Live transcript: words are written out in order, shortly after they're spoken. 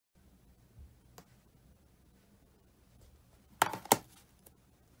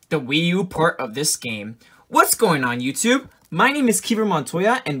the Wii U port of this game. What's going on, YouTube? My name is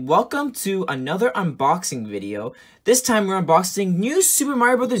KeverMontoya, and welcome to another unboxing video. This time we're unboxing new Super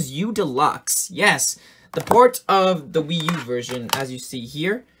Mario Bros. U Deluxe. Yes, the port of the Wii U version, as you see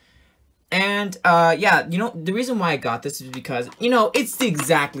here. And, yeah, you know, the reason why I got this is because, you know, it's the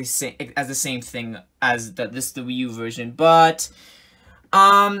exactly same thing as the Wii U version, but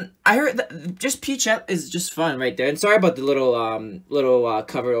I heard that just Peachette is just fun right there. And sorry about the little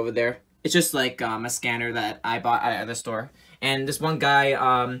cover over there. It's just like a scanner that I bought at the store. And this one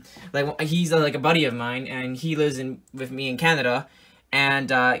guy, he's like a buddy of mine, and he lives with me in Canada.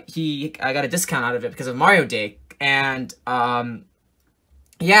 And I got a discount out of it because of Mario Day. And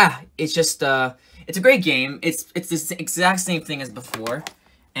yeah, it's just it's a great game. It's the exact same thing as before.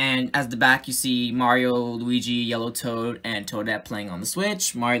 And as the back, you see Mario, Luigi, Yellow Toad, and Toadette playing on the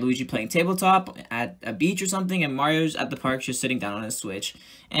Switch. Mario, Luigi playing tabletop at a beach or something, and Mario's at the park just sitting down on his Switch.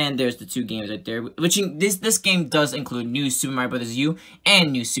 And there's the two games right there. Which this game does include new Super Mario Bros. U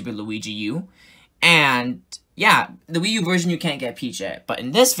and new Super Luigi U. And yeah, the Wii U version you can't get Peachette, but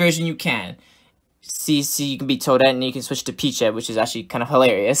in this version you can. See, you can be Toadette and you can switch to Peachette, which is actually kind of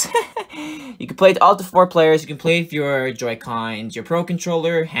hilarious. You can play with all the 4 players. You can play with your Joy-Cons, your Pro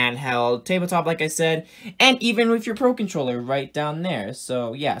Controller, handheld, tabletop, like I said, and even with your Pro Controller right down there.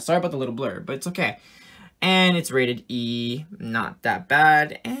 So, yeah, sorry about the little blur, but it's okay. And it's rated E, not that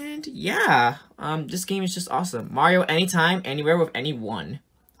bad. And, yeah, this game is just awesome. Mario anytime, anywhere with anyone.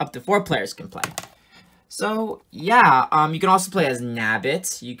 Up to 4 players can play. So, yeah, you can also play as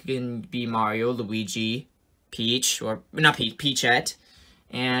Nabbit. You can be Mario, Luigi, Peach, or, not Peach, Peachette.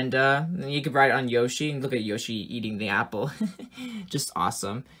 And, you can ride on Yoshi, and look at Yoshi eating the apple. Just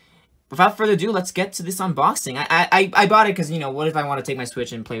awesome. Without further ado, let's get to this unboxing. I bought it because, you know, what if I want to take my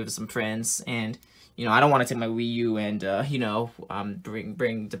Switch and play with some friends, and, you know, I don't want to take my Wii U and, you know,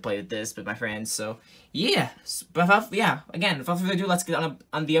 bring to play with this with my friends, so, yeah. But without further ado, let's get on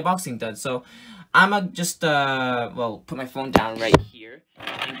the unboxing done. So, I'ma just, well, put my phone down right here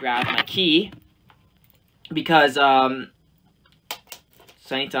and grab my key, because, so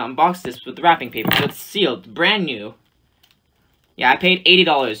I need to unbox this with the wrapping paper. So it's sealed, brand new. Yeah, I paid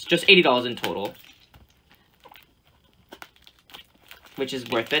 $80, just $80 in total, which is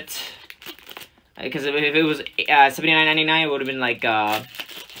worth it. Because if it was $79.99, it would have been like $90.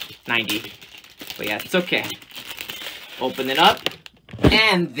 But yeah, it's okay. Open it up.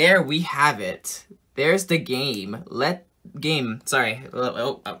 And there we have it. There's the game. Sorry.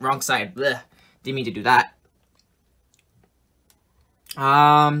 Oh, wrong side. Blech. Didn't mean to do that.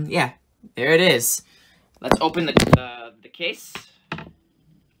 Yeah. There it is. Let's open the case.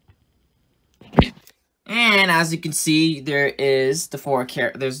 And as you can see, there's the 4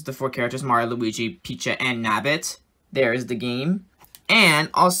 characters, Mario, Luigi, Peachette, and Nabbit. There's the game. And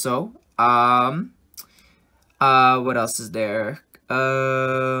also, what else is there?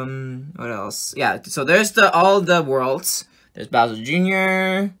 What else? Yeah, so there's all the worlds. There's Bowser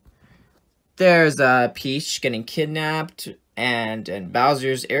Jr. There's Peach getting kidnapped, and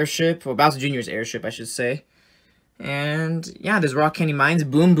Bowser's airship, or Bowser Jr.'s airship, I should say. And yeah, there's Rock Candy Mines,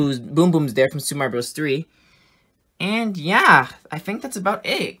 Boom Boom's there from Super Mario Bros. 3. And yeah, I think that's about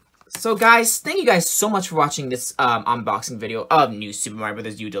it. So guys, thank you guys so much for watching this unboxing video of new Super Mario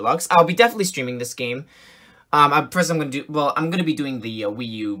Bros. U Deluxe. I'll be definitely streaming this game. First I'm gonna be doing the Wii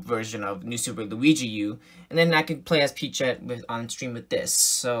U version of New Super Luigi U, and then I can play as Peachette on stream with this.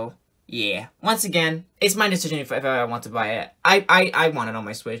 So yeah, once again, it's my decision if I want to buy it. I want it on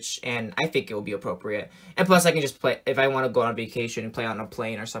my Switch, and I think it will be appropriate. And plus, I can just play if I want to go on vacation and play on a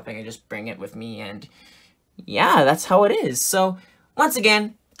plane or something. I just bring it with me, and yeah, that's how it is. So once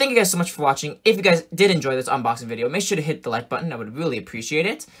again, thank you guys so much for watching. If you guys did enjoy this unboxing video, make sure to hit the like button. I would really appreciate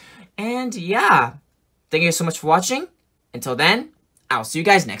it. And yeah. Thank you guys so much for watching. Until then, I'll see you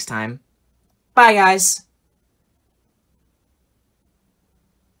guys next time. Bye, guys.